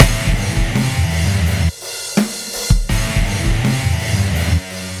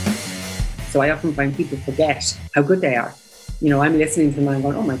So I often find people forget how good they are. I'm listening to them and I'm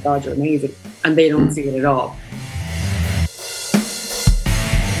going, oh my God, you're amazing. And they don't see it at all.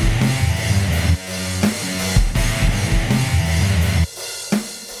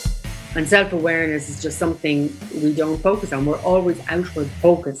 And self-awareness is just something we don't focus on. We're always outward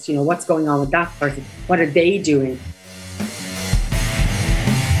focused. What's going on with that person? What are they doing?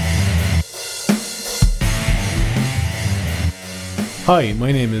 Hi,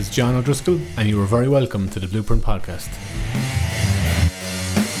 my name is John O'Driscoll, and you are very welcome to the Blueprint Podcast.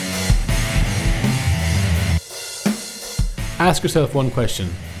 Ask yourself one question.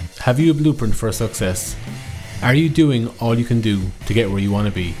 Have you a blueprint for success? Are you doing all you can do to get where you want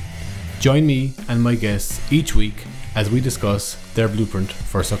to be? Join me and my guests each week as we discuss their blueprint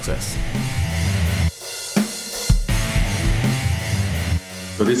for success.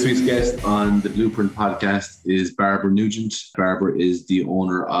 So this week's guest on the Blueprint Podcast is Barbara Nugent. Barbara is the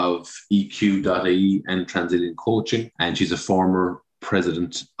owner of EQ.ie and Transilient Coaching, and she's a former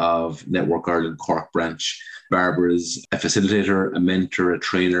president of Network Ireland Cork branch. Barbara is a facilitator, a mentor, a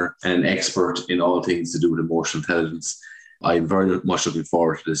trainer, and an expert in all things to do with emotional intelligence. I'm very much looking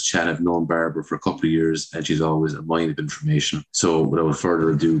forward to this chat. I've known Barbara for a couple of years and she's always a mine of information. So without further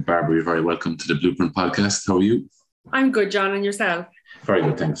ado, Barbara, you're very welcome to the Blueprint Podcast. How are you? I'm good, John, and yourself? Very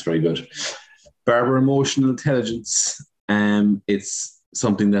good, thanks. Very good. Barbara, emotional intelligence. It's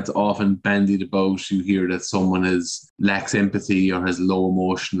something that's often bandied about. You hear that someone lacks empathy or has low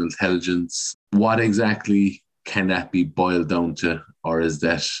emotional intelligence. What exactly can that be boiled down to, or is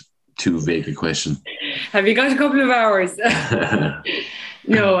that too vague a question? Have you got a couple of hours?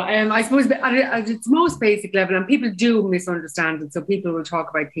 No, I suppose at its most basic level, and people do misunderstand it. So people will talk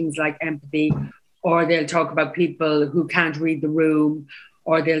about things like empathy, or they'll talk about people who can't read the room,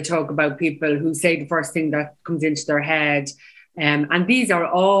 or they'll talk about people who say the first thing that comes into their head. And these are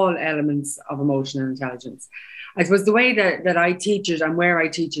all elements of emotional intelligence. I suppose the way that I teach it and where I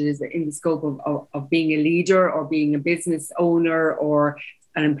teach it is in the scope of being a leader or being a business owner or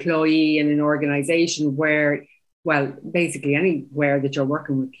an employee in an organization where, well, basically anywhere that you're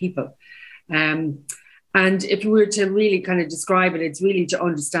working with people. And if we were to really kind of describe it, it's really to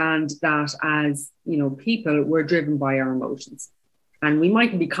understand that as, people, we're driven by our emotions. And we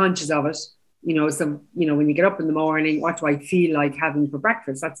mightn't be conscious of it. So, when you get up in the morning, what do I feel like having for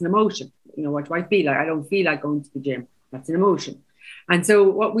breakfast? That's an emotion. What do I feel like? I don't feel like going to the gym. That's an emotion. And so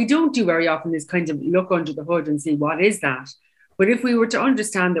what we don't do very often is kind of look under the hood and see what is that. But if we were to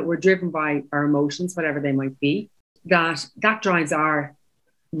understand that we're driven by our emotions, whatever they might be, that drives our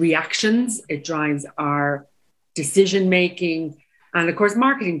reactions, it drives our decision making. And of course,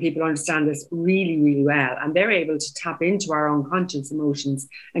 marketing people understand this really, really well. And they're able to tap into our unconscious emotions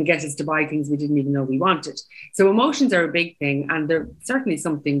and get us to buy things we didn't even know we wanted. So emotions are a big thing. And they're certainly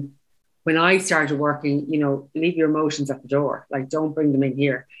something, when I started working, leave your emotions at the door, like don't bring them in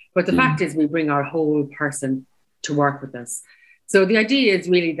here. But the fact is we bring our whole person to work with us. So the idea is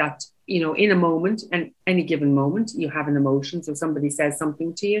really that, in a moment and any given moment, you have an emotion. So somebody says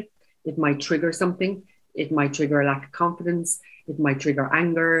something to you, it might trigger something. It might trigger a lack of confidence. It might trigger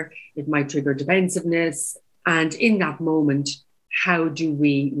anger. It might trigger defensiveness. And in that moment, how do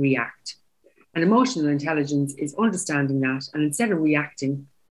we react? And emotional intelligence is understanding that. And instead of reacting,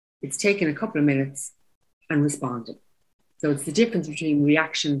 it's taking a couple of minutes and responding. So it's the difference between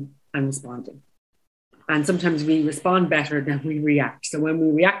reaction and responding. And sometimes we respond better than we react. So when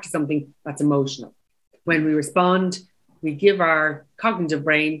we react to something, that's emotional. When we respond, we give our cognitive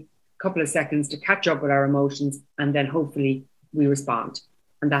brain a couple of seconds to catch up with our emotions, and then hopefully we respond.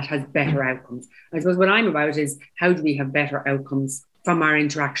 And that has better outcomes. I suppose what I'm about is how do we have better outcomes from our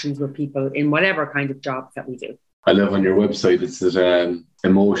interactions with people in whatever kind of jobs that we do. I love on your website, it's that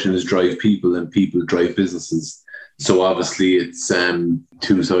emotions drive people and people drive businesses. So obviously it's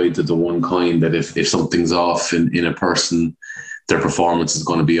two sides of the one coin, that if something's off in a person, their performance is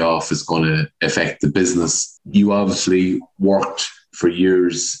going to be off, it's going to affect the business. You obviously worked for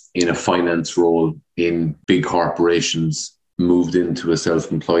years in a finance role in big corporations, moved into a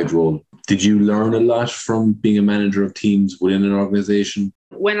self-employed role. Did you learn a lot from being a manager of teams within an organization?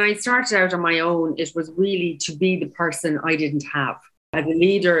 When I started out on my own, it was really to be the person I didn't have. As a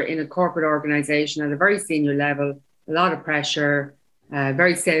leader in a corporate organization at a very senior level, a lot of pressure,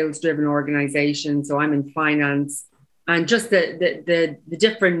 very sales-driven organization. So I'm in finance, and just the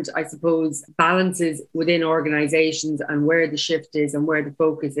different, I suppose, balances within organizations and where the shift is and where the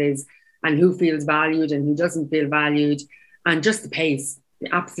focus is and who feels valued and who doesn't feel valued, and just the pace,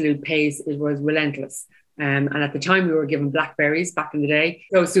 the absolute pace, it was relentless. And at the time we were given Blackberries back in the day.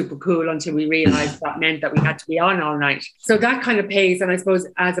 So super cool until we realized that meant that we had to be on all night. So that kind of pace. And I suppose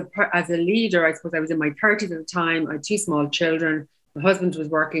as a leader, I suppose I was in my 30s at the time. I had 2 small children. My husband was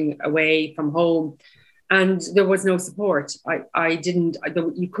working away from home and there was no support.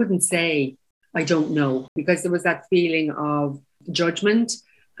 You couldn't say, I don't know, because there was that feeling of judgment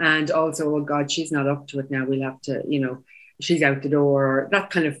and also, oh God, she's not up to it now. We'll have to, she's out the door, that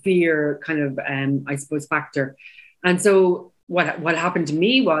kind of fear I suppose factor. And so what happened to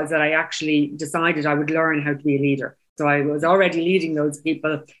me was that I actually decided I would learn how to be a leader. So I was already leading those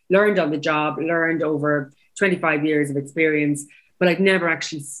people, learned on the job, learned over 25 years of experience, but I'd never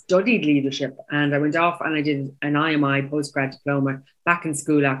actually studied leadership. And I went off and I did an IMI postgrad diploma back in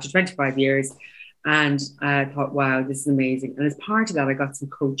school after 25 years. And I thought, wow, this is amazing. And as part of that, I got some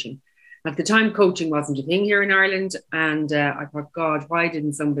coaching. At the time, coaching wasn't a thing here in Ireland. And I thought, God, why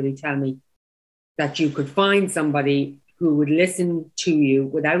didn't somebody tell me that you could find somebody who would listen to you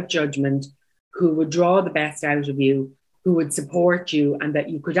without judgment, who would draw the best out of you, who would support you, and that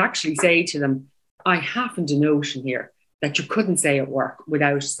you could actually say to them, I haven't a notion here that you couldn't say at work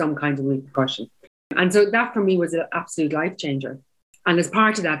without some kind of repercussion. And so that for me was an absolute life changer. And as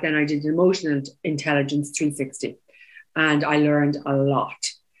part of that, then I did emotional intelligence 360 and I learned a lot.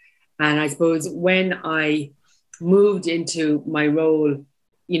 And I suppose when I moved into my role,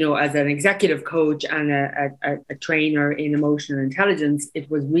 as an executive coach and a trainer in emotional intelligence,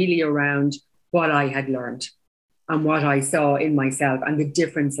 it was really around what I had learned and what I saw in myself and the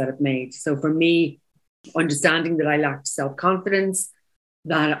difference that it made. So for me, understanding that I lacked self-confidence,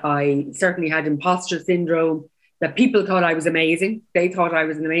 that I certainly had imposter syndrome, that people thought I was amazing. They thought I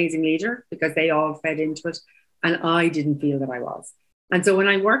was an amazing leader because they all fed into it. And I didn't feel that I was. And so when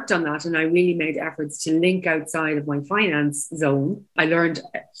I worked on that and I really made efforts to link outside of my finance zone, I learned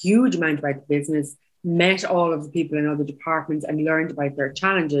a huge amount about the business, met all of the people in other departments and learned about their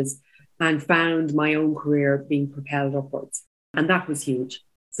challenges and found my own career being propelled upwards. And that was huge.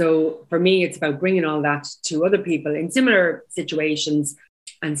 So for me, it's about bringing all that to other people in similar situations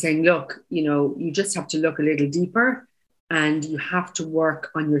and saying, look, you just have to look a little deeper and you have to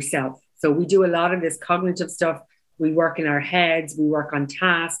work on yourself. So we do a lot of this cognitive stuff. We work in our heads, we work on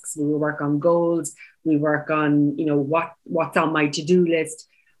tasks, we work on goals, we work on, what's on my to-do list,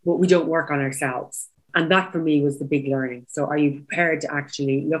 but we don't work on ourselves. And that for me was the big learning. So are you prepared to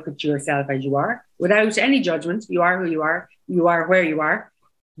actually look at yourself as you are without any judgment? You are who you are where you are,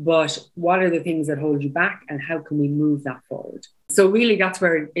 but what are the things that hold you back and how can we move that forward? So really that's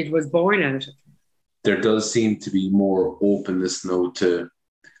where it was born out of. There does seem to be more openness now to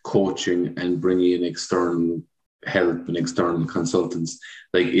coaching and bringing in external help and external consultants.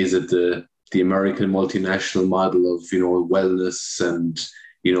 Like, is it the American multinational model of, wellness and,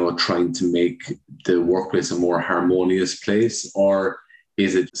 trying to make the workplace a more harmonious place? Or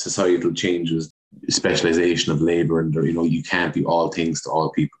is it societal changes, specialization of labor, and, you can't be all things to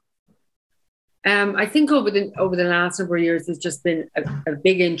all people? I think over the last number of years, there's just been a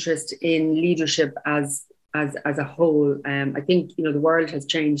big interest in leadership as a whole. I think, the world has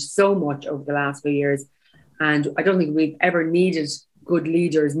changed so much over the last few years. And I don't think we've ever needed good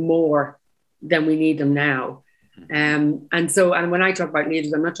leaders more than we need them now. And when I talk about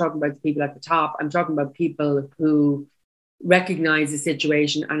leaders, I'm not talking about the people at the top. I'm talking about people who recognize the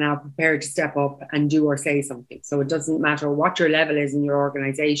situation and are prepared to step up and do or say something. So it doesn't matter what your level is in your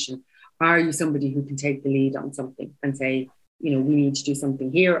organization. Are you somebody who can take the lead on something and say, we need to do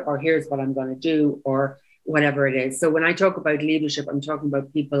something here, or here's what I'm going to do, or whatever it is. So when I talk about leadership, I'm talking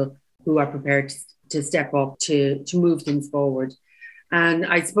about people who are prepared to step up to move things forward. And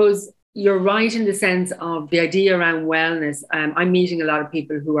I suppose you're right in the sense of the idea around wellness. I'm meeting a lot of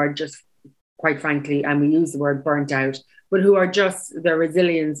people who are just, quite frankly, and we use the word burnt out, but who are just, their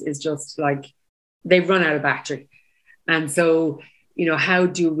resilience is just like, they've run out of battery. And so, how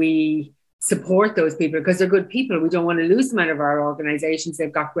do we support those people? Because they're good people. We don't want to lose them out of our organizations.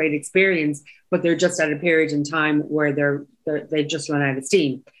 They've got great experience, but they're just at a period in time where they've just run out of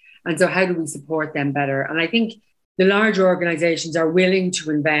steam. And so how do we support them better? And I think the larger organizations are willing to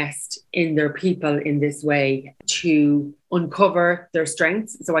invest in their people in this way to uncover their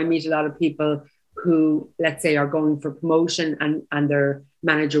strengths. So I meet a lot of people who, let's say, are going for promotion and their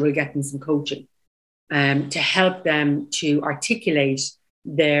manager will get them some coaching to help them to articulate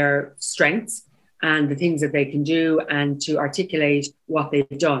their strengths and the things that they can do and to articulate what they've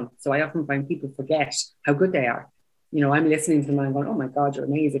done. So I often find people forget how good they are. I'm listening to them and I'm going, oh my God, you're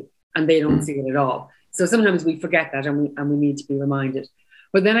amazing. And they don't see it at all. So sometimes we forget that and we need to be reminded.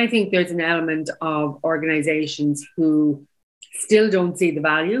 But then I think there's an element of organizations who still don't see the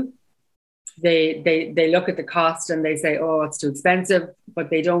value they look at the cost and they say, oh, it's too expensive, but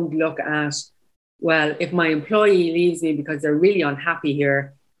they don't look at, well, if my employee leaves me because they're really unhappy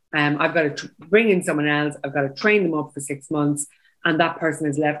here, I've got to bring in someone else, I've got to train them up for 6 months, and that person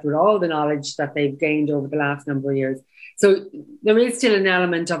is left with all the knowledge that they've gained over the last number of years. So there is still an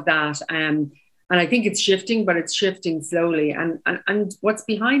element of that. And I think it's shifting, but it's shifting slowly. And what's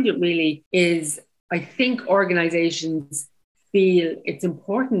behind it really is, I think organizations feel it's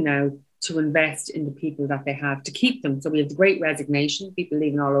important now to invest in the people that they have, to keep them. So we have the great resignation, people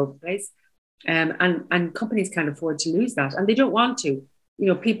leaving all over the place. And companies can't afford to lose that. And they don't want to. You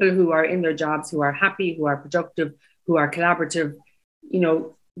know, people who are in their jobs, who are happy, who are productive, who are collaborative, you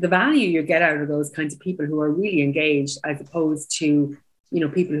know, the value you get out of those kinds of people who are really engaged, as opposed to, you know,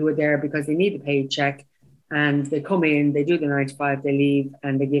 people who are there because they need the paycheck and they come in, they do the 9 to 5, they leave,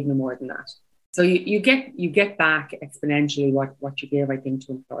 and they give no more than that. So you get back exponentially what you give, I think,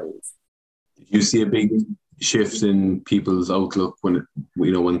 to employees. Did you see a big shift in people's outlook when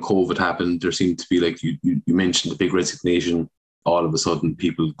COVID happened? There seemed to be, like you mentioned, the big resignation. All of a sudden,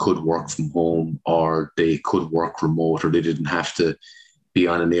 people could work from home, or they could work remote, or they didn't have to be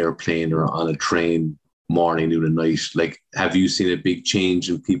on an airplane or on a train morning, noon, and night. Like, have you seen a big change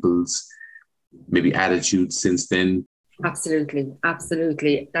in people's maybe attitudes since then? Absolutely.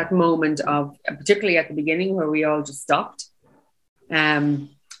 That moment of, particularly at the beginning where we all just stopped,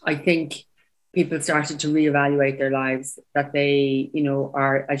 I think people started to reevaluate their lives, that they, you know,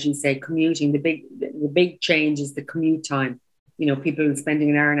 are, as you say, commuting. The big change is the commute time. You know, people spending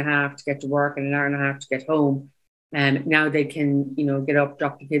an hour and a half to get to work and an hour and a half to get home. And now they can, you know, get up,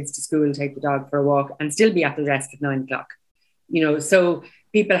 drop the kids to school, take the dog for a walk, and still be at the desk at 9 o'clock. You know, so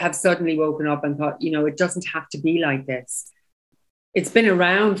people have suddenly woken up and thought, you know, it doesn't have to be like this. It's been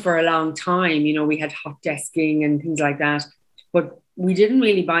around for a long time. You know, we had hot desking and things like that, but we didn't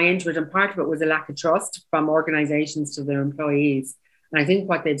really buy into it. And part of it was a lack of trust from organizations to their employees. And I think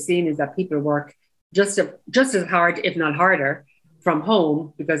what they've seen is that people work just as hard, if not harder, from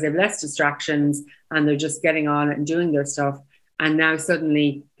home, because they have less distractions and they're just getting on and doing their stuff. And now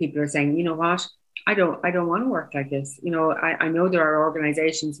suddenly people are saying, you know what, I don't want to work like this. You know, I know there are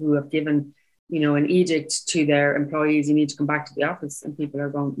organizations who have given, you know, an edict to their employees, you need to come back to the office, and people are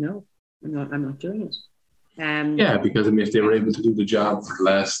going, no, I'm not doing it. Yeah, because I mean, if they were able to do the job for the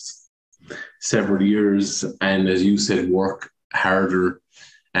last several years, and as you said, work harder,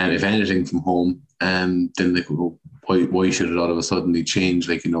 and if anything from home, then they could go, why should it all of a sudden change?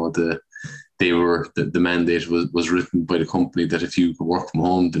 Like, you know, the mandate was written by the company that if you could work from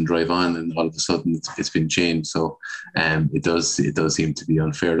home, then drive on, and all of a sudden it's been changed. So it does seem to be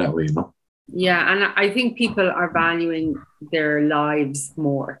unfair that way, you know. Yeah, and I think people are valuing their lives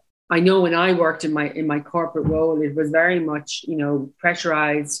more. I know when I worked in my corporate role, it was very much, you know,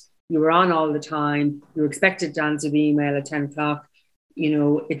 pressurized. You were on all the time. You were expected to answer the email at 10 o'clock. You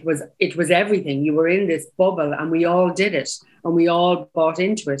know, it was everything. You were in this bubble, and we all did it, and we all bought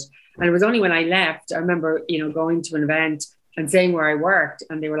into it. And it was only when I left, I remember, you know, going to an event and saying where I worked,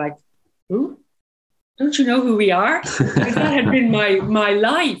 and they were like, "Who? Don't you know who we are?" Because that had been my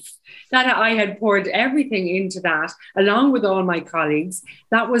life. That I had poured everything into that, along with all my colleagues.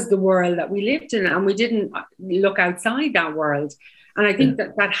 That was the world that we lived in, and we didn't look outside that world. And I think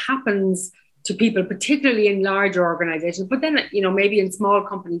that happens to people, particularly in larger organizations, but then, you know, maybe in small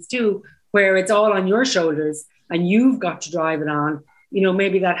companies too, where it's all on your shoulders and you've got to drive it on. You know,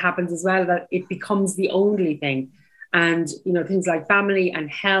 maybe that happens as well, that it becomes the only thing. And, you know, things like family and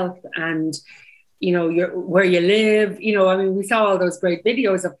health and, you know, where you live, you know, I mean, we saw all those great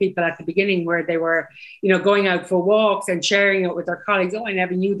videos of people at the beginning where they were, you know, going out for walks and sharing it with their colleagues. Oh, I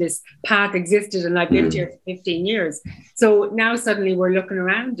never knew this path existed, and I've lived here for 15 years. So now suddenly we're looking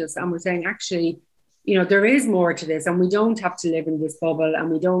around us and we're saying, actually, you know, there is more to this, and we don't have to live in this bubble,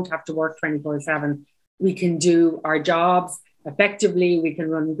 and we don't have to work 24/7. We can do our jobs effectively. We can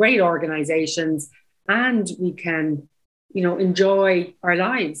run great organizations, and we can, you know, enjoy our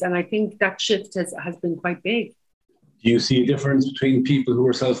lives. And I think that shift has been quite big. Do you see a difference between people who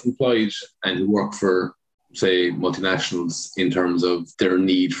are self-employed and who work for, say, multinationals in terms of their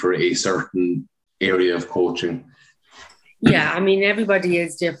need for a certain area of coaching? Yeah, I mean, everybody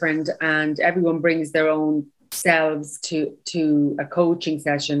is different, and everyone brings their own selves to a coaching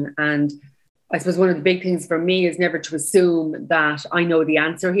session. And I suppose one of the big things for me is never to assume that I know the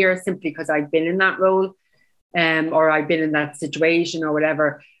answer here simply because I've been in that role. Or I've been in that situation or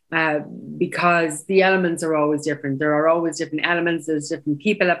whatever, because the elements are always different. There are always different elements. There's different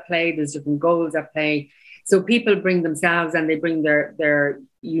people at play. There's different goals at play. So people bring themselves, and they bring their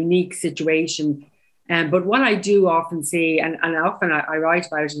unique situation. But what I do often see, and often I write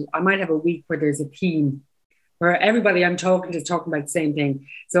about it, I might have a week where there's a theme where everybody I'm talking to is talking about the same thing.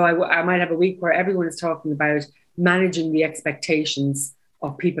 So I might have a week where everyone is talking about managing the expectations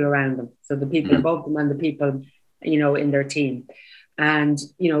of people around them. So the people above them and the people, in their team. And,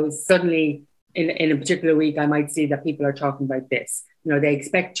 suddenly in a particular week, I might see that people are talking about this. They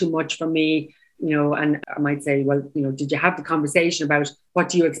expect too much from me, and I might say, well, did you have the conversation about what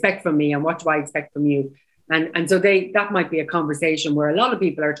do you expect from me and what do I expect from you? And so that might be a conversation where a lot of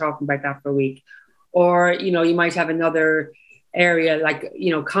people are talking about that for a week. Or, you might have another area like,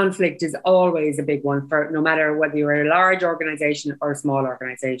 conflict is always a big one for no matter whether you're a large organization or a small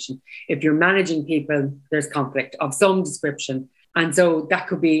organization. If you're managing people, there's conflict of some description. And so that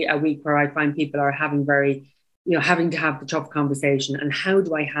could be a week where I find people are having having to have the tough conversation. And how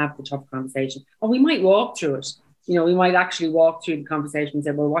do I have the tough conversation? Or we might walk through it. We might actually walk through the conversation and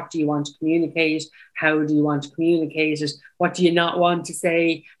say, well, what do you want to communicate? How do you want to communicate it? What do you not want to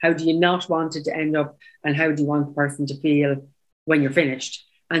say? How do you not want it to end up? And how do you want the person to feel when you're finished?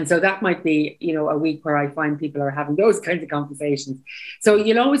 And so that might be, a week where I find people are having those kinds of conversations. So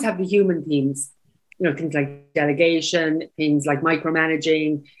you'll always have the human themes, things like delegation, things like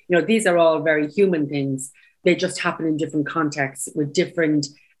micromanaging, these are all very human things. They just happen in different contexts with different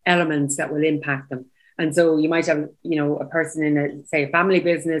elements that will impact them. And so you might have, a person in a family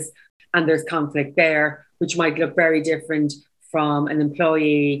business, and there's conflict there, which might look very different from an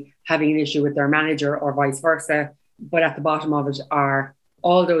employee having an issue with their manager or vice versa. But at the bottom of it are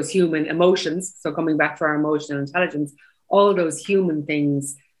all those human emotions. So coming back to our emotional intelligence, all those human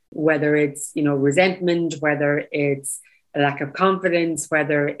things, whether it's, resentment, whether it's a lack of confidence,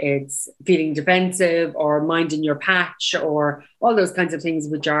 whether it's feeling defensive or minding your patch or all those kinds of things,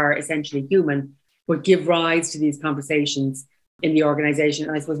 which are essentially human, would give rise to these conversations in the organization.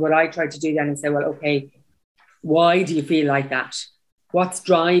 And I suppose what I try to do then is say, well, okay, why do you feel like that? What's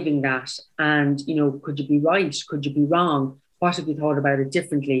driving that? And, could you be right? Could you be wrong? What have you thought about it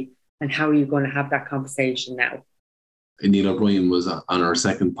differently? And how are you going to have that conversation now? Neil O'Brien was on our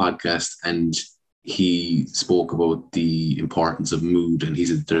second podcast, and he spoke about the importance of mood. And he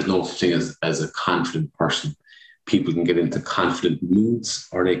said there's no such thing as a confident person. People can get into confident moods,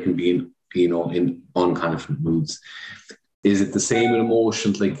 or they can be in unconfident moods. Is it the same with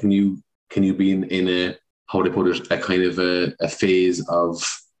emotions? Like, can you be in a, how they put it, a kind of a phase of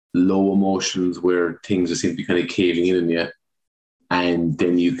low emotions where things just seem to be kind of caving in on you, and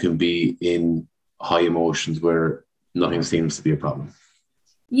then you can be in high emotions where nothing seems to be a problem?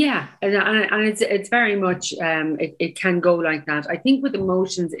 Yeah, and it's very much it can go like that. I think with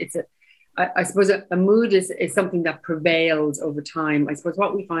emotions, I suppose a mood is something that prevails over time. I suppose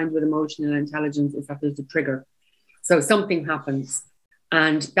what we find with emotional intelligence is that there's a trigger. So something happens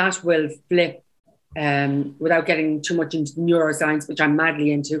and that will flip, without getting too much into neuroscience, which I'm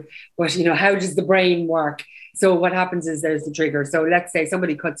madly into, but how does the brain work? So what happens is there's the trigger. So let's say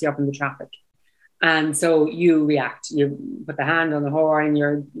somebody cuts you up in the traffic. And so you react, you put the hand on the horn,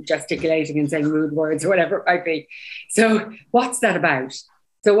 you're gesticulating and saying rude words or whatever it might be. So what's that about?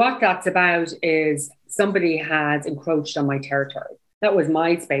 So what that's about is somebody has encroached on my territory. That was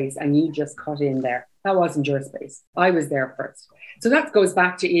my space and you just cut in there. That wasn't your space. I was there first. So that goes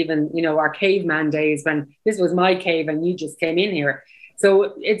back to even, our caveman days when this was my cave and you just came in here.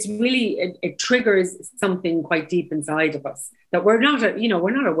 So it's really, it triggers something quite deep inside of us that we're not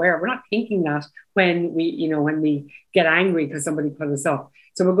aware. We're not thinking that when we get angry because somebody put us up.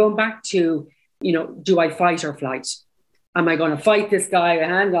 So we're going back to, do I fight or flight? Am I going to fight this guy, a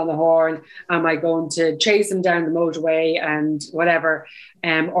hand on the horn? Am I going to chase him down the motorway and whatever?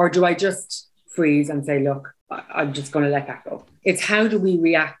 Or do I just freeze and say, look, I'm just going to let that go? It's how do we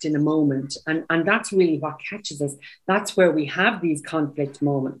react in a moment? And that's really what catches us. That's where we have these conflict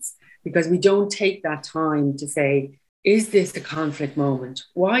moments, because we don't take that time to say, is this a conflict moment?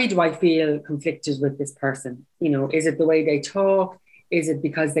 Why do I feel conflicted with this person? Is it the way they talk? Is it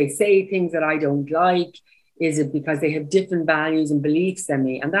because they say things that I don't like? Is it because they have different values and beliefs than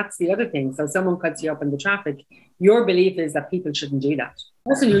me? And that's the other thing. So someone cuts you up in the traffic. Your belief is that people shouldn't do that.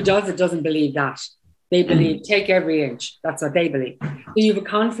 The person who does it doesn't believe that. They believe take every inch. That's what they believe. So you have a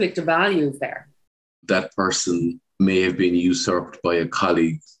conflict of values there. That person may have been usurped by a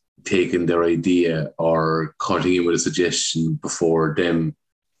colleague taking their idea or cutting in with a suggestion before them.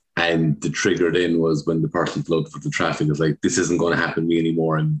 And the trigger then was when the person pulled for the traffic. It's like, this isn't going to happen to me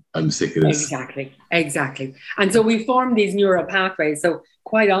anymore, and I'm sick of this. Exactly. And so we form these neural pathways. So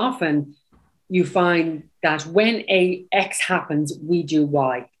quite often you find that when a X happens, we do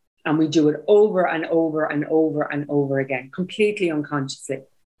Y. And we do it over and over and over and over again, completely unconsciously.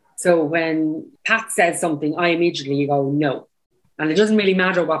 So when Pat says something, I immediately go, no. And it doesn't really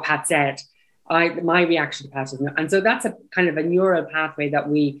matter what Pat said. My reaction to Pat is no. And so that's a kind of a neural pathway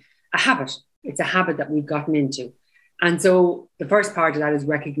a habit. It's a habit that we've gotten into. And so the first part of that is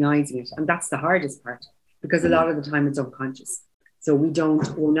recognizing it. And that's the hardest part, because a lot of the time it's unconscious. So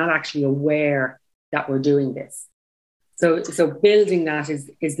we're not actually aware that we're doing this. So building that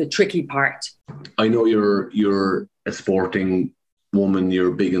is the tricky part. I know you're a sporting woman.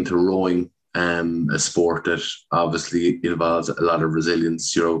 You're big into rowing, a sport that obviously involves a lot of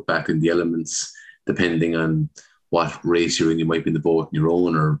resilience. You're out back in the elements, depending on what race you're in. You might be in the boat on your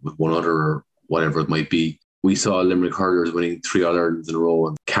own or with one other or whatever it might be. We saw Limerick hurlers winning 3 All-Irelands in a row,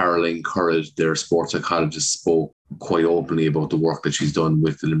 and Caroline Courage, their sports psychologist, spoke quite openly about the work that she's done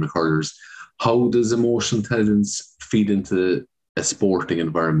with the Limerick hurlers. How does emotional intelligence feed into a sporting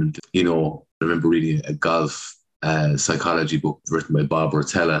environment? You know, I remember reading a golf psychology book written by Bob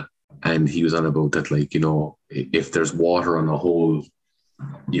Rotella, and he was on about that, like, you know, if there's water on a hole,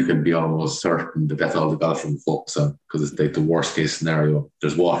 you can be almost certain that that's all the golfer will focus on, because it's like the worst case scenario.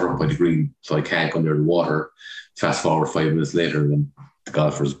 There's water up by the green, so I can't go near the water. Fast forward 5 minutes later, then the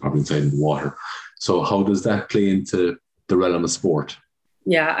golfer's probably inside the water. So how does that play into the realm of sport?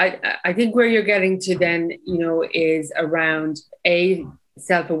 Yeah, I think where you're getting to then, you know, is around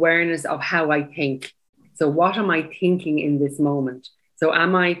self-awareness of how I think. So what am I thinking in this moment? So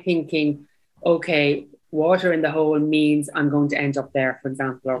am I thinking, okay, water in the hole means I'm going to end up there, for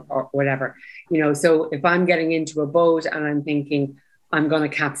example, or whatever, you know. So if I'm getting into a boat and I'm thinking I'm going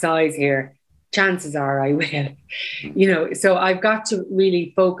to capsize here, chances are I will, you know. So I've got to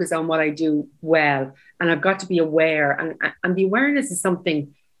really focus on what I do well, and I've got to be aware. And the awareness is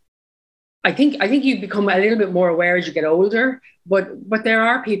something I think you become a little bit more aware as you get older, but there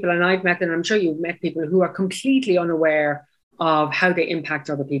are people, and I've met them, and I'm sure you've met people who are completely unaware of how they impact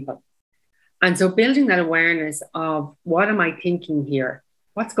other people. And so building that awareness of what am I thinking here?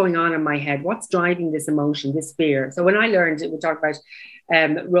 What's going on in my head? What's driving this emotion, this fear? So when I learned, we talk about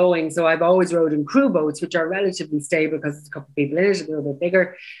rowing. So I've always rowed in crew boats, which are relatively stable because it's a couple of people in it, a little bit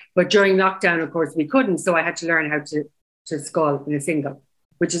bigger. But during lockdown, of course, we couldn't. So I had to learn how to scull in a single,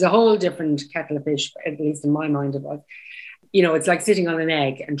 which is a whole different kettle of fish, at least in my mind it was. You know, it's like sitting on an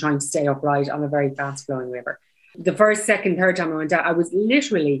egg and trying to stay upright on a very fast flowing river. The first, second, third time I went out, I was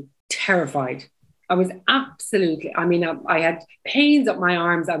literally terrified. I was absolutely, I had pains up my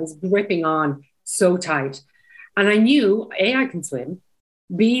arms. I was gripping on so tight. And I knew, A, I can swim.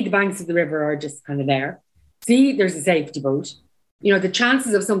 B, the banks of the river are just kind of there. C, there's a safety boat. You know, the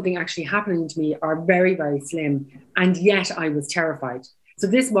chances of something actually happening to me are very, very slim. And yet I was terrified. So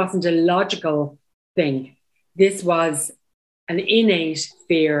this wasn't a logical thing. This was an innate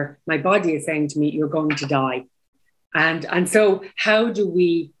fear. My body is saying to me, you're going to die. And so how do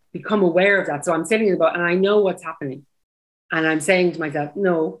we become aware of that? So I'm sitting in the boat and I know what's happening. And I'm saying to myself,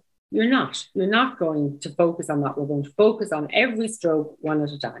 no, you're not. You're not going to focus on that. We're going to focus on every stroke one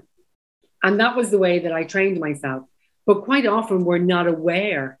at a time. And that was the way that I trained myself. But quite often we're not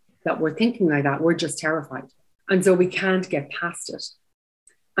aware that we're thinking like that. We're just terrified. And so we can't get past it.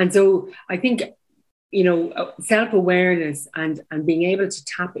 And so I think, you know, self-awareness and being able to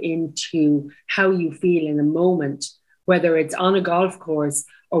tap into how you feel in a moment, whether it's on a golf course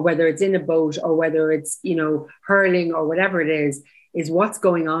or whether it's in a boat or whether it's, you know, hurling or whatever it is what's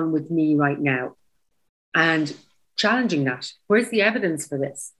going on with me right now, and challenging that. Where's the evidence for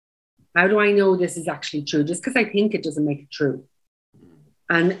this? How do I know this is actually true? Just because I think it doesn't make it true.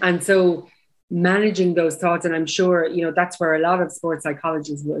 And so managing those thoughts, and I'm sure, you know, that's where a lot of sports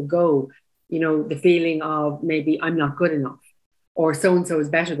psychologists will go, you know, the feeling of maybe I'm not good enough, or so-and-so is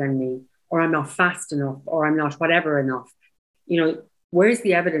better than me, or I'm not fast enough, or I'm not whatever enough. You know, where's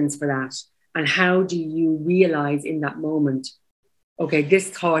the evidence for that? And how do you realize in that moment, okay, this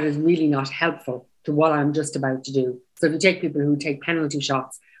thought is really not helpful to what I'm just about to do. So if you take people who take penalty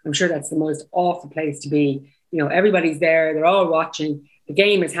shots, I'm sure that's the most awful place to be. You know, everybody's there, they're all watching, the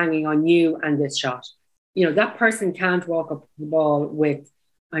game is hanging on you and this shot. You know, that person can't walk up the ball with,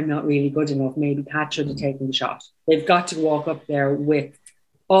 I'm not really good enough, maybe Pat should have taken the shot. They've got to walk up there with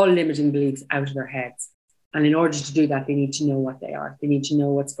all limiting beliefs out of their heads. And in order to do that, they need to know what they are. They need to know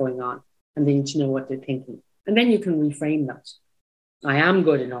what's going on, and they need to know what they're thinking. And then you can reframe that. I am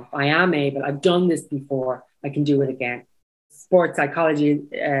good enough. I am able. I've done this before. I can do it again. Sports psychology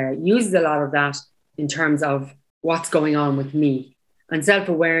uses a lot of that in terms of what's going on with me. And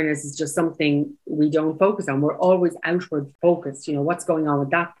self-awareness is just something we don't focus on. We're always outward focused. You know, what's going on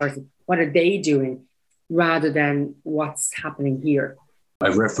with that person? What are they doing? Rather than what's happening here.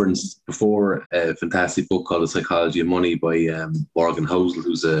 I've referenced before a fantastic book called The Psychology of Money by Morgan Housel,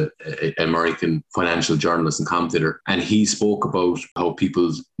 who's an American financial journalist and commentator. And he spoke about how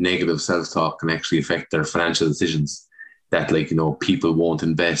people's negative self-talk can actually affect their financial decisions. That, like, people won't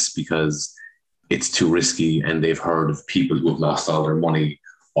invest because it's too risky, and they've heard of people who have lost all their money.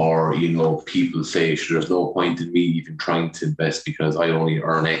 Or, people say, there's no point in me even trying to invest because I only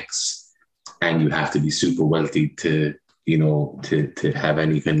earn X, and you have to be super wealthy to have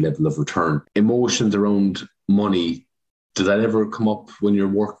any kind of level of return. Emotions around money, does that ever come up when you're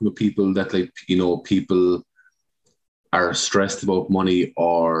working with people that, like, people are stressed about money,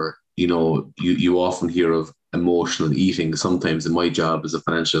 or, you often hear of emotional eating? Sometimes in my job as a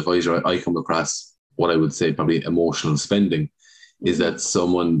financial advisor, I come across what I would say probably emotional spending. Is that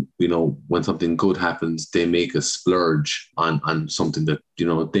someone, when something good happens, they make a splurge on something that,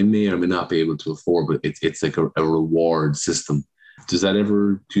 they may or may not be able to afford, but it's like a reward system. Does that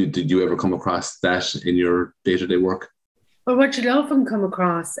ever, did you ever come across that in your day-to-day work? Well, what you'll often come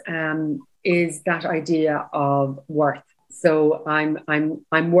across is that idea of worth. So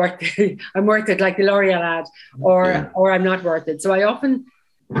I'm worth it. I'm worth it, like the L'Oreal ad, or I'm not worth it. So I often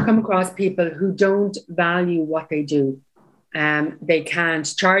come across people who don't value what they do. They can't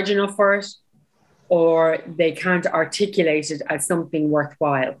charge enough for it, or they can't articulate it as something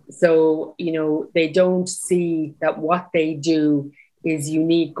worthwhile. So, they don't see that what they do is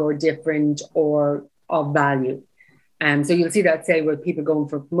unique or different or of value. So you'll see that, say, with people going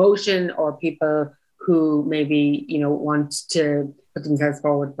for promotion, or people who maybe, want to put themselves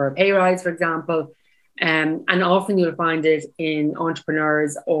forward for a pay rise, for example. And often you'll find it in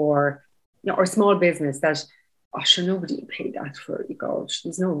entrepreneurs or small business that, oh, sure, nobody will pay that for you. Gosh,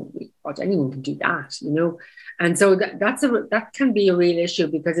 there's no, anyone can do that, And so that can be a real issue,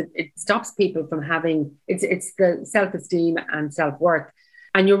 because it stops people from having, it's the self-esteem and self-worth.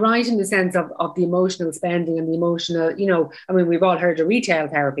 And you're right in the sense of the emotional spending and the emotional, we've all heard of retail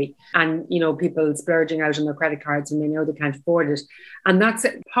therapy and, people splurging out on their credit cards when they know they can't afford it. And that's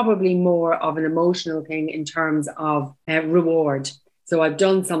probably more of an emotional thing in terms of reward. So I've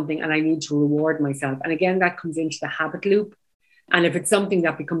done something and I need to reward myself. And again, that comes into the habit loop. And if it's something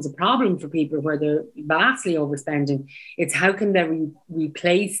that becomes a problem for people where they're vastly overspending, it's how can they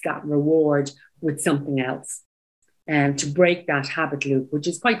replace that reward with something else, and to break that habit loop, which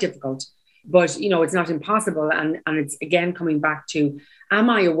is quite difficult. But, it's not impossible. And it's, again, coming back to, am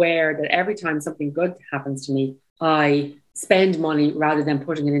I aware that every time something good happens to me, I spend money rather than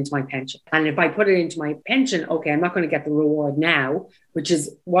putting it into my pension? And if I put it into my pension, okay, I'm not going to get the reward now, which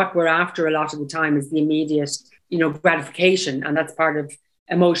is what we're after a lot of the time, is the immediate, gratification. And that's part of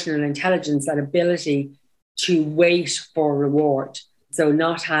emotional intelligence, that ability to wait for reward. So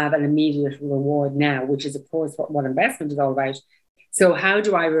not have an immediate reward now, which is, of course, what investment is all about. So how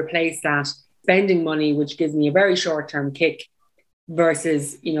do I replace that spending money, which gives me a very short-term kick,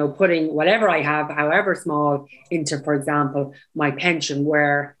 versus, putting whatever I have, however small, into, for example, my pension,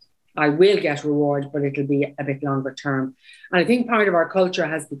 where I will get reward, but it'll be a bit longer term. And I think part of our culture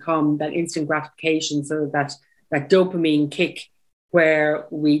has become that instant gratification, so that dopamine kick, where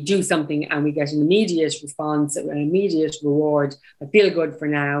we do something and we get an immediate response, an immediate reward. I feel good for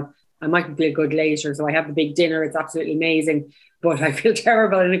now. I mightn't feel good later. So I have the big dinner. It's absolutely amazing, but I feel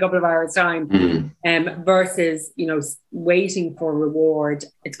terrible in a couple of hours' time. Versus, waiting for reward.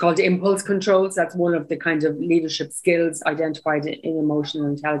 It's called impulse control. So that's one of the kind of leadership skills identified in emotional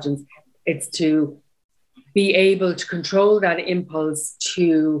intelligence. It's to be able to control that impulse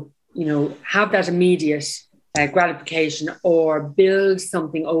to, have that immediate gratification, or build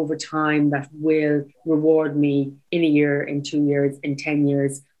something over time that will reward me in a year, in 2 years, in 10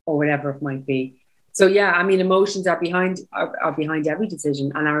 years, or whatever it might be. So yeah, emotions are behind every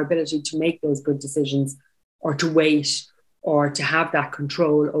decision, and our ability to make those good decisions, or to wait, or to have that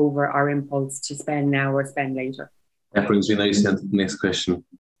control over our impulse to spend now or spend later. That brings me nicely on to the next question.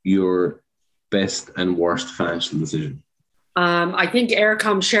 Your best and worst financial decision? I think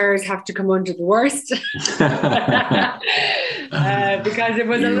Aircom shares have to come under the worst because it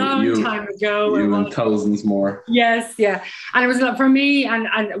was a long time ago. And thousands more. Yes, yeah. And it was for me,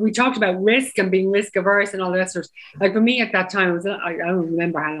 and we talked about risk and being risk averse and all the rest of it. Like for me at that time, it was, I don't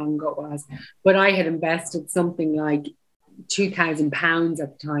remember how long ago it was, but I had invested something like £2,000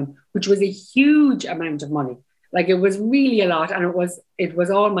 at the time, which was a huge amount of money. Like it was really a lot. And it was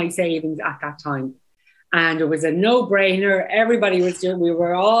all my savings at that time. And it was a no-brainer. Everybody was doing, we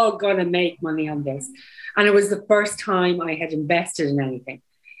were all going to make money on this. And it was the first time I had invested in anything.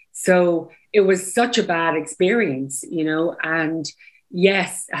 So it was such a bad experience, and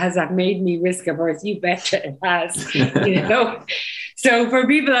yes, has that made me risk averse? You betcha it has, So for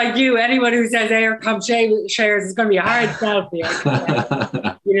people like you, anyone who says Aircom shares is going to be a hard sell for you.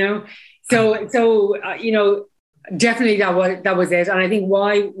 Definitely that was it. And I think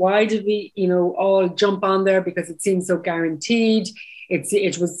why did we, all jump on there? Because it seemed so guaranteed.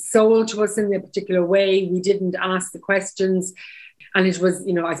 It was sold to us in a particular way. We didn't ask the questions. And it was,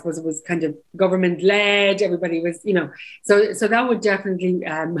 I suppose it was kind of government led. Everybody was, so that would definitely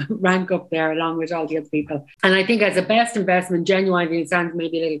rank up there along with all the other people. And I think as a best investment, genuinely, it sounds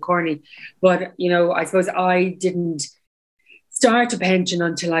maybe a little corny, but, I suppose I didn't start a pension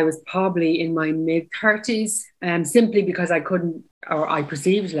until I was probably in my mid-30s, simply because I couldn't, or I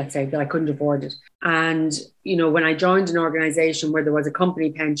perceived, let's say, that I couldn't afford it. And, when I joined an organization where there was a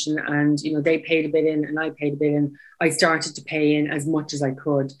company pension and, they paid a bit in and I paid a bit in, I started to pay in as much as I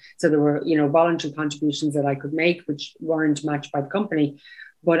could. So there were, voluntary contributions that I could make, which weren't matched by the company.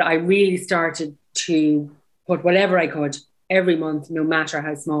 But I really started to put whatever I could every month, no matter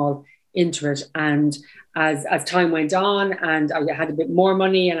how small, into it. And as time went on and I had a bit more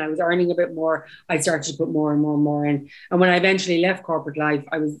money and I was earning a bit more, I started to put more and more and more in. And when I eventually left corporate life,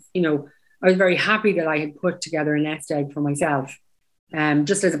 I was very happy that I had put together a nest egg for myself,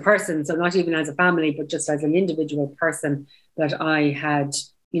 just as a person. So not even as a family, but just as an individual person, that I had,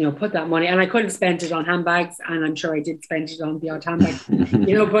 put that money. And I could have spent it on handbags, and I'm sure I did spend it on the odd handbag,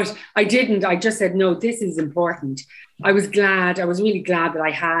 but I didn't. I just said, no, this is important. I was really glad that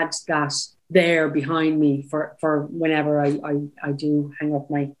I had that there behind me for whenever I do hang up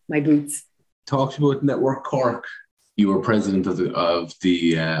my boots. Talk to me about Network Cork. You were president of the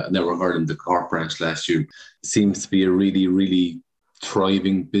Network Ireland, the Cork branch last year. Seems to be a really, really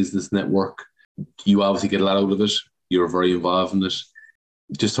thriving business network. You obviously get a lot out of it. You're very involved in it.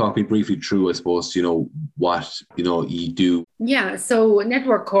 Just talk me briefly through, I suppose, what, you do. Yeah, so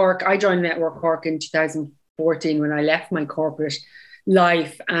Network Cork, I joined Network Cork in 2014 when I left my corporate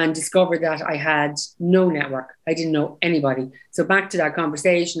life and discovered that I had no network. I didn't know anybody. So back to that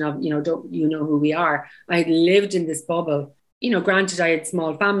conversation of, don't you know who we are? I had lived in this bubble. Granted, I had a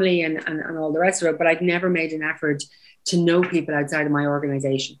small family and all the rest of it, but I'd never made an effort to know people outside of my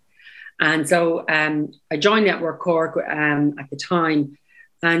organization. And so I joined Network Cork at the time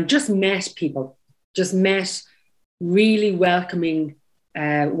and just met really welcoming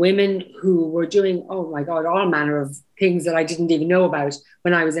women who were doing, oh my God, all manner of things that I didn't even know about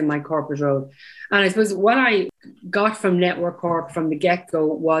when I was in my corporate role. And I suppose what I got from Network Cork from the get-go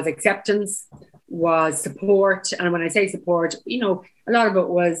was acceptance, was support. And when I say support, a lot of it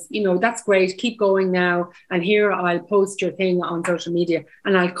was, that's great, keep going now. And here I'll post your thing on social media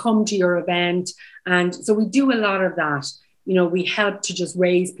and I'll come to your event. And so we do a lot of that. We help to just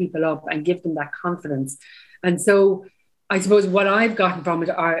raise people up and give them that confidence. And so I suppose what I've gotten from it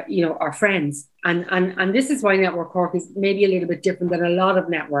are, our friends. And this is why Network Cork is maybe a little bit different than a lot of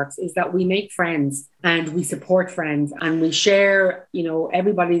networks, is that we make friends and we support friends and we share, what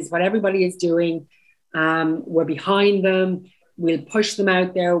everybody is doing. We're behind them. We'll push them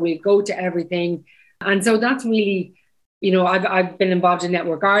out there. We'll go to everything. And so that's really, I've been involved in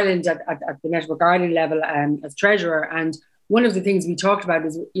Network Ireland at the Network Ireland level as treasurer. And one of the things we talked about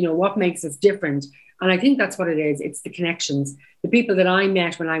is, what makes us different. And I think that's what it is. It's the connections. The people that I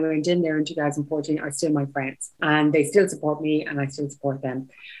met when I went in there in 2014 are still my friends, and they still support me and I still support them.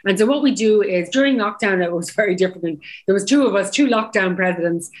 And so what we do is during lockdown, it was very different. There was two of us, two lockdown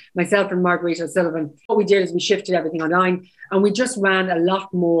presidents, myself and Margarita Sullivan. What we did is we shifted everything online and we just ran a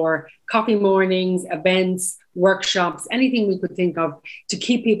lot more coffee mornings, events, workshops, anything we could think of to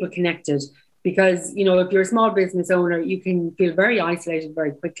keep people connected. Because, if you're a small business owner, you can feel very isolated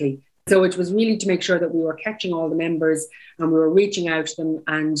very quickly. So it was really to make sure that we were catching all the members and we were reaching out to them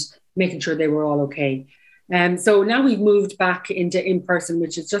and making sure they were all okay. So now we've moved back into in-person,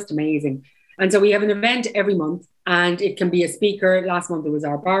 which is just amazing. And so we have an event every month and it can be a speaker. Last month it was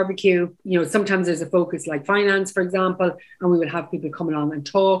our barbecue. Sometimes there's a focus like finance, for example, and we will have people come along and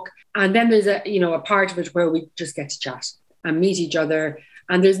talk. And then there's a part of it where we just get to chat and meet each other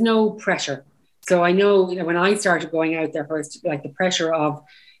and there's no pressure. So I know, when I started going out there first, like the pressure of,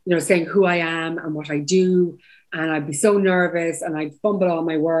 saying who I am and what I do, and I'd be so nervous and I'd fumble all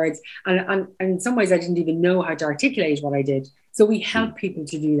my words. And in some ways, I didn't even know how to articulate what I did. So we help people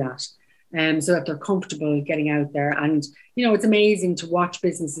to do that so that they're comfortable getting out there. And, it's amazing to watch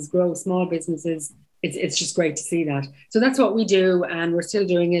businesses grow, small businesses. It's just great to see that. So that's what we do. And we're still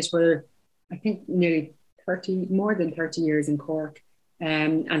doing it. We're, I think, more than 30 years in Cork.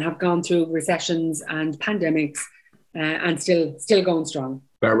 And have gone through recessions and pandemics and still going strong.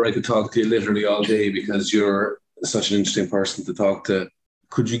 Barbara, I could talk to you literally all day because you're such an interesting person to talk to.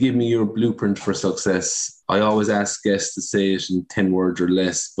 Could you give me your blueprint for success? I always ask guests to say it in 10 words or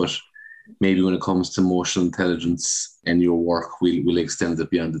less, but maybe when it comes to emotional intelligence and your work, we'll extend it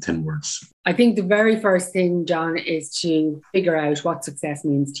beyond the 10 words. I think the very first thing, John, is to figure out what success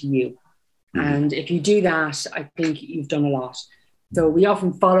means to you. And if you do that, I think you've done a lot. So we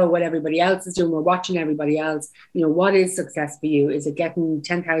often follow what everybody else is doing. We're watching everybody else. What is success for you? Is it getting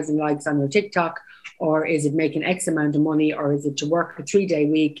 10,000 likes on your TikTok? Or is it making X amount of money? Or is it to work a 3-day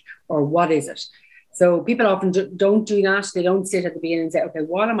week? Or what is it? So people often don't do that. They don't sit at the beginning and say, okay,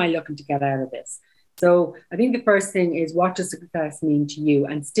 what am I looking to get out of this? So I think the first thing is, what does success mean to you?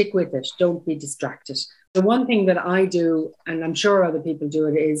 And stick with it. Don't be distracted. The one thing that I do, and I'm sure other people do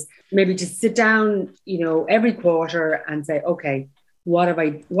it, is maybe to sit down, every quarter and say, okay, what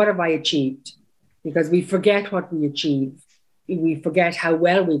have I achieved? Because we forget what we achieve. We forget how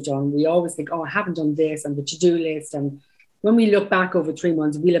well we've done. We always think, I haven't done this on the to-do list. And when we look back over 3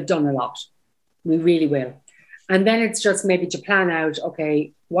 months, we'll have done a lot. We really will. And then it's just maybe to plan out,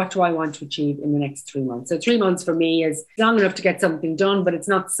 okay, what do I want to achieve in the next 3 months? So 3 months for me is long enough to get something done, but it's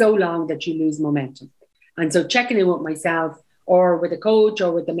not so long that you lose momentum. And so checking in with myself or with a coach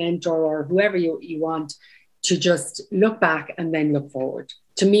or with a mentor or whoever you want to just look back and then look forward.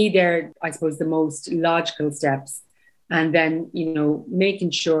 To me, they're, I suppose, the most logical steps. And then,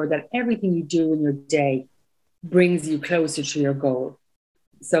 making sure that everything you do in your day brings you closer to your goal.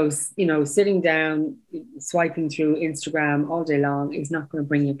 So, sitting down, swiping through Instagram all day long is not going to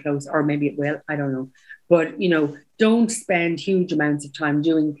bring you close, or maybe it will, I don't know. But, don't spend huge amounts of time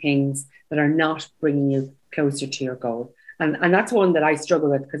doing things that are not bringing you closer to your goal. And that's one that I struggle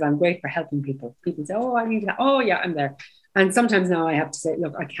with, because I'm great for helping people. People say, I need that. Oh, yeah, I'm there. And sometimes now I have to say,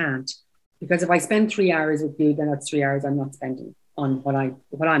 look, I can't. Because if I spend 3 hours with you, then that's 3 hours I'm not spending on what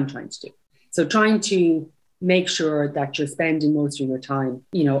I'm trying to do. So trying to make sure that you're spending most of your time,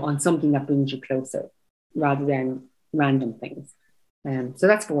 on something that brings you closer rather than random things. So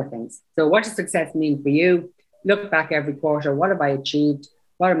that's 4 things. So what does success mean for you? Look back every quarter. What have I achieved?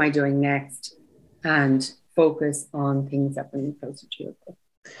 What am I doing next? And focus on things that bring you closer to your goal.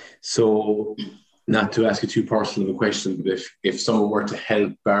 So, not to ask you too personal of a question, but if someone were to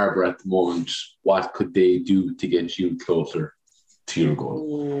help Barbara at the moment, what could they do to get you closer to your goal?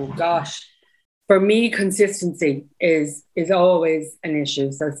 Oh, gosh. For me, consistency is always an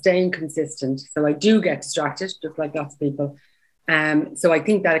issue. So staying consistent. So I do get distracted, just like lots of people. So I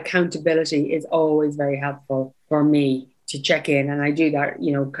think that accountability is always very helpful for me to check in. And I do that,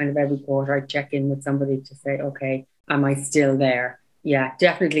 kind of every quarter. I check in with somebody to say, okay, am I still there? Yeah,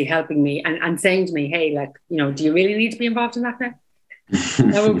 definitely helping me and saying to me, hey, do you really need to be involved in that now?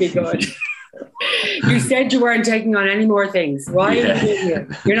 That would be good. You said you weren't taking on any more things. Why are you doing here?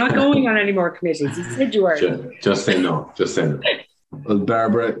 You're not going on any more committees. You said you weren't. Just say no. Just say no. Well,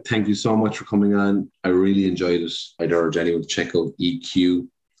 Barbara, thank you so much for coming on. I really enjoyed it. I'd urge anyone to check out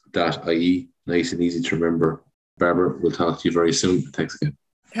EQ.ie. Nice and easy to remember. Barbara, we'll talk to you very soon. Thanks again.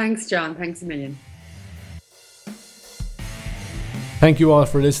 Thanks, John. Thanks a million. Thank you all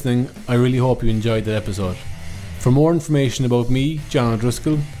for listening. I really hope you enjoyed that episode. For more information about me, John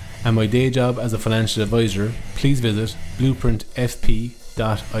O'Driscoll, and my day job as a financial advisor, please visit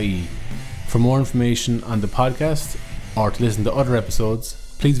blueprintfp.ie. For more information on the podcast or to listen to other episodes,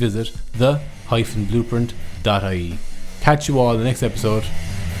 please visit the-blueprint.ie. Catch you all in the next episode.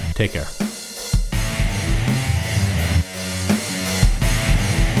 Take care.